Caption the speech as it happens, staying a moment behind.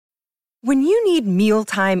When you need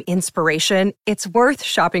mealtime inspiration, it's worth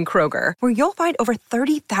shopping Kroger, where you'll find over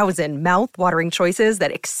 30,000 mouth-watering choices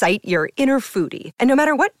that excite your inner foodie. And no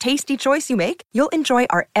matter what tasty choice you make, you'll enjoy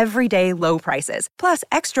our everyday low prices, plus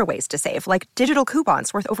extra ways to save, like digital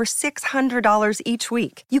coupons worth over $600 each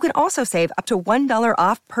week. You can also save up to $1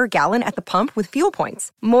 off per gallon at the pump with fuel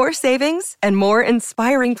points. More savings and more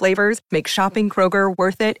inspiring flavors make shopping Kroger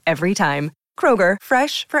worth it every time. Kroger,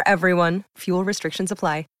 fresh for everyone. Fuel restrictions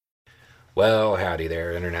apply. Well, howdy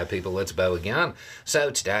there, Internet people. It's Bo again.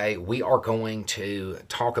 So today we are going to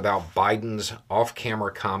talk about Biden's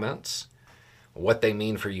off-camera comments, what they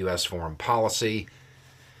mean for U.S. foreign policy,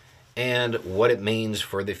 and what it means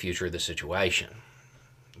for the future of the situation.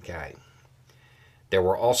 Okay. There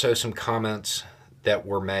were also some comments that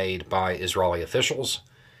were made by Israeli officials,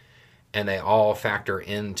 and they all factor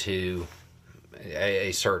into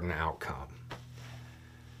a certain outcome.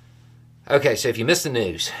 Okay, so if you missed the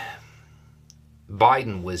news,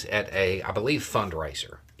 Biden was at I believe,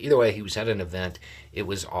 fundraiser. Either way, he was at an event. It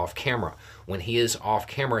was off camera. When he is off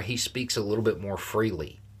camera, he speaks a little bit more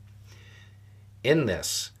freely. In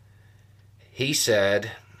this, he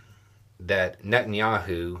said that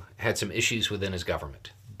Netanyahu had some issues within his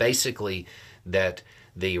government. Basically, that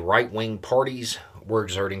the right-wing parties were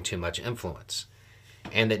exerting too much influence,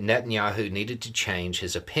 and that Netanyahu needed to change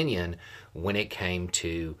his opinion when it came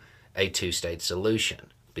to a two-state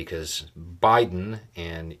solution, because Biden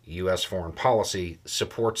and U.S. foreign policy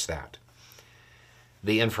supports that.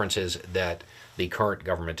 The inference is that the current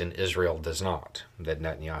government in Israel does not, that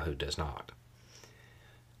Netanyahu does not.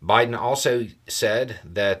 Biden also said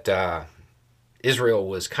that Israel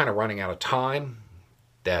was kind of running out of time,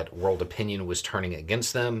 that world opinion was turning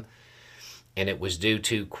against them, and it was due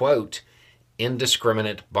to, quote,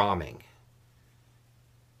 indiscriminate bombing.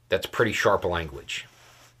 That's pretty sharp language.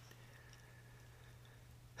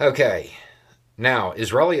 Okay, now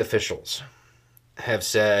Israeli officials have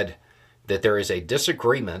said that there is a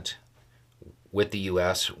disagreement with the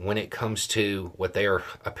U.S. when it comes to what they are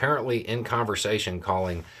apparently in conversation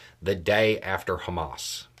calling the day after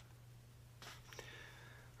Hamas.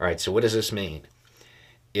 All right, so what does this mean?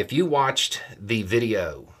 If you watched the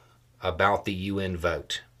video about the UN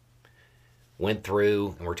vote, went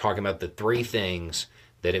through, and we're talking about the three things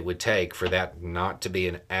that it would take for that not to be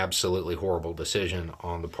an absolutely horrible decision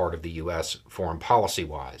on the part of the U.S. foreign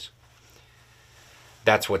policy-wise.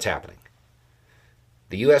 That's what's happening.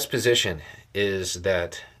 The U.S. position is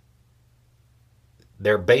that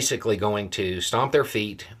they're basically going to stomp their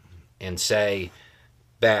feet and say,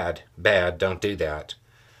 bad, don't do that,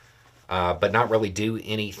 but not really do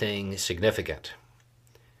anything significant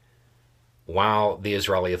while the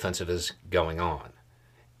Israeli offensive is going on,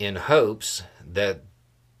 in hopes that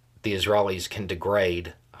the Israelis can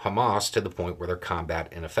degrade Hamas to the point where they're combat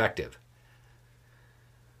ineffective.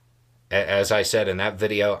 As I said in that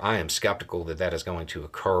video, I am skeptical that that is going to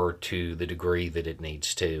occur to the degree that it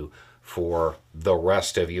needs to for the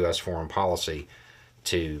rest of U.S. foreign policy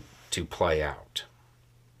to play out.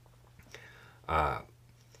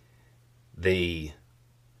 The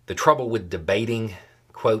trouble with debating,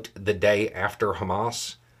 quote, the day after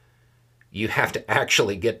Hamas, you have to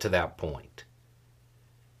actually get to that point.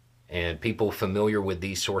 And people familiar with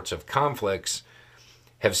these sorts of conflicts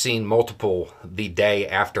have seen multiple the day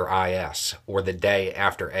after IS or the day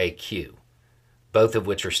after AQ, both of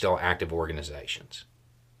which are still active organizations.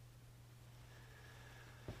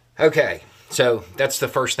 Okay, so that's the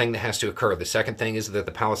first thing that has to occur. The second thing is that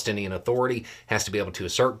the Palestinian Authority has to be able to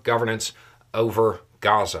assert governance over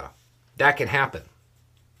Gaza. That can happen.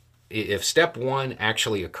 If step one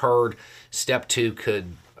actually occurred, step two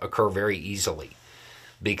could occur very easily,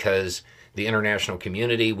 because the international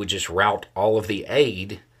community would just route all of the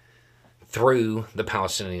aid through the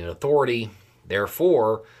Palestinian Authority.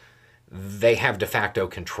 Therefore, they have de facto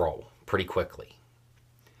control pretty quickly.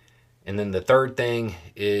 And then the third thing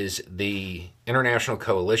is the international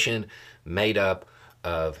coalition made up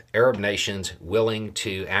of Arab nations willing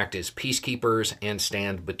to act as peacekeepers and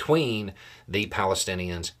stand between the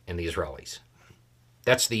Palestinians and the Israelis.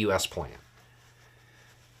 That's the U.S. plan.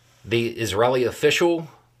 The Israeli official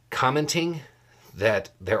commenting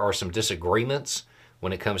that there are some disagreements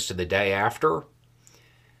when it comes to the day after,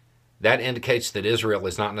 that indicates that Israel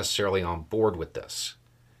is not necessarily on board with this.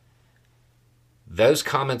 Those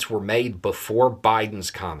comments were made before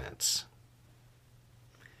Biden's comments.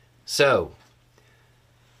 So,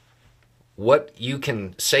 what you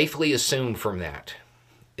can safely assume from that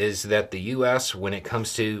is that the U.S., when it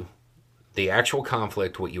comes to the actual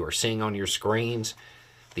conflict, what you are seeing on your screens,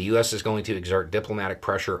 the U.S. is going to exert diplomatic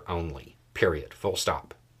pressure only. Period. Full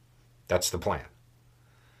stop. That's the plan.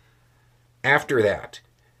 After that,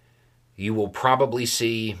 you will probably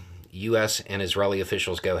see U.S. and Israeli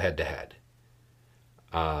officials go head to head.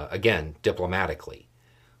 Again, diplomatically.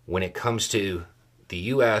 When it comes to the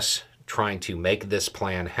U.S. trying to make this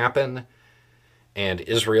plan happen, and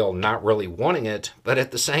Israel not really wanting it, but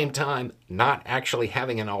at the same time not actually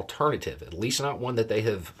having an alternative, at least not one that they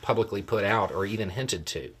have publicly put out or even hinted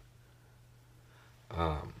to.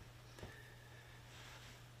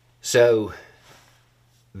 So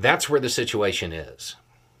that's where the situation is.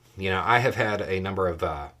 I have had a number of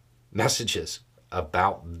messages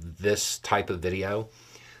about this type of video.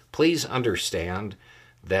 Please understand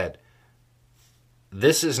that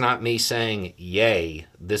this is not me saying, yay,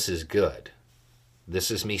 this is good.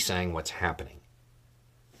 This is me saying what's happening.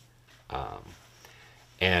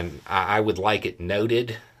 And I would like it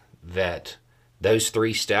noted that those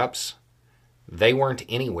 3 steps, they weren't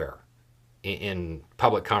anywhere in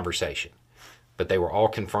public conversation, but they were all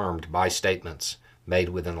confirmed by statements made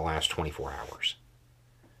within the last 24 hours.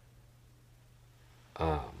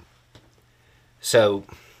 So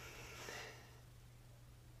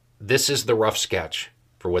this is the rough sketch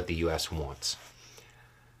for what the U.S. wants.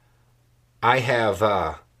 I have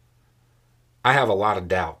a lot of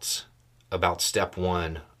doubts about step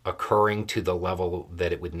 1 occurring to the level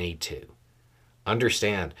that it would need to.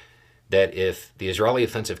 Understand that if the Israeli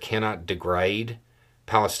offensive cannot degrade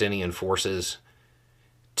Palestinian forces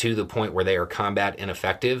to the point where they are combat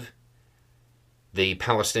ineffective, the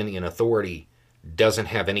Palestinian Authority doesn't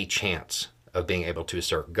have any chance of being able to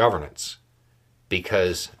assert governance,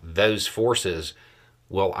 because those forces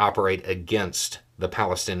will operate against the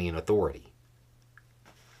Palestinian Authority.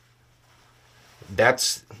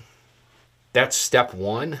 That's step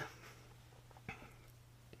 1.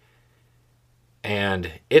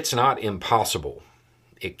 And it's not impossible.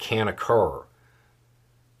 It can occur.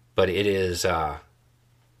 But it is, I'm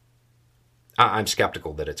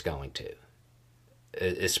skeptical that it's going to.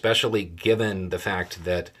 Especially given the fact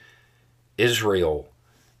that Israel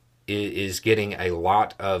is getting a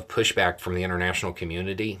lot of pushback from the international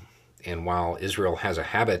community. And while Israel has a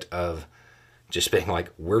habit of just being like,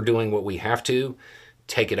 we're doing what we have to,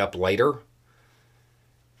 take it up later,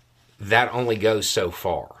 that only goes so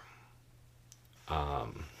far.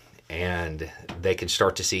 And they can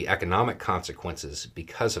start to see economic consequences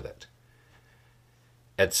because of it.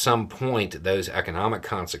 At some point, those economic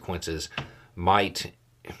consequences might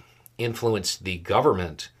influence the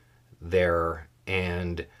government there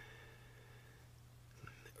and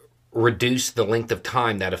reduce the length of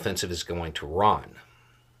time that offensive is going to run.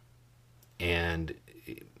 And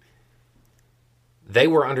they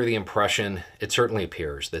were under the impression, it certainly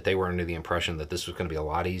appears, that they were under the impression that this was going to be a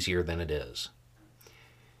lot easier than it is.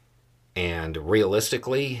 And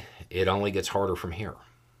realistically, it only gets harder from here.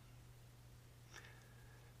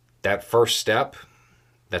 That first step,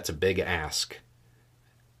 that's a big ask.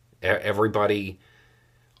 Everybody,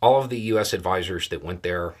 all of the U.S. advisors that went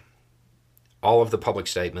there, all of the public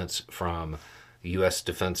statements from U.S.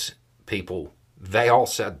 defense people, they all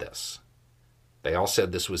said this. They all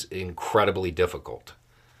said this was incredibly difficult.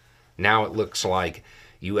 Now it looks like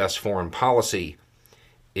U.S. foreign policy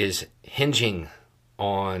is hinging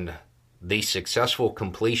on the successful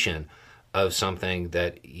completion of something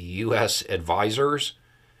that U.S. advisors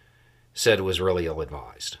said was really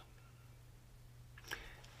ill-advised.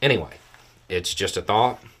 Anyway, it's just a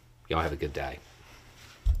thought. Y'all have a good day.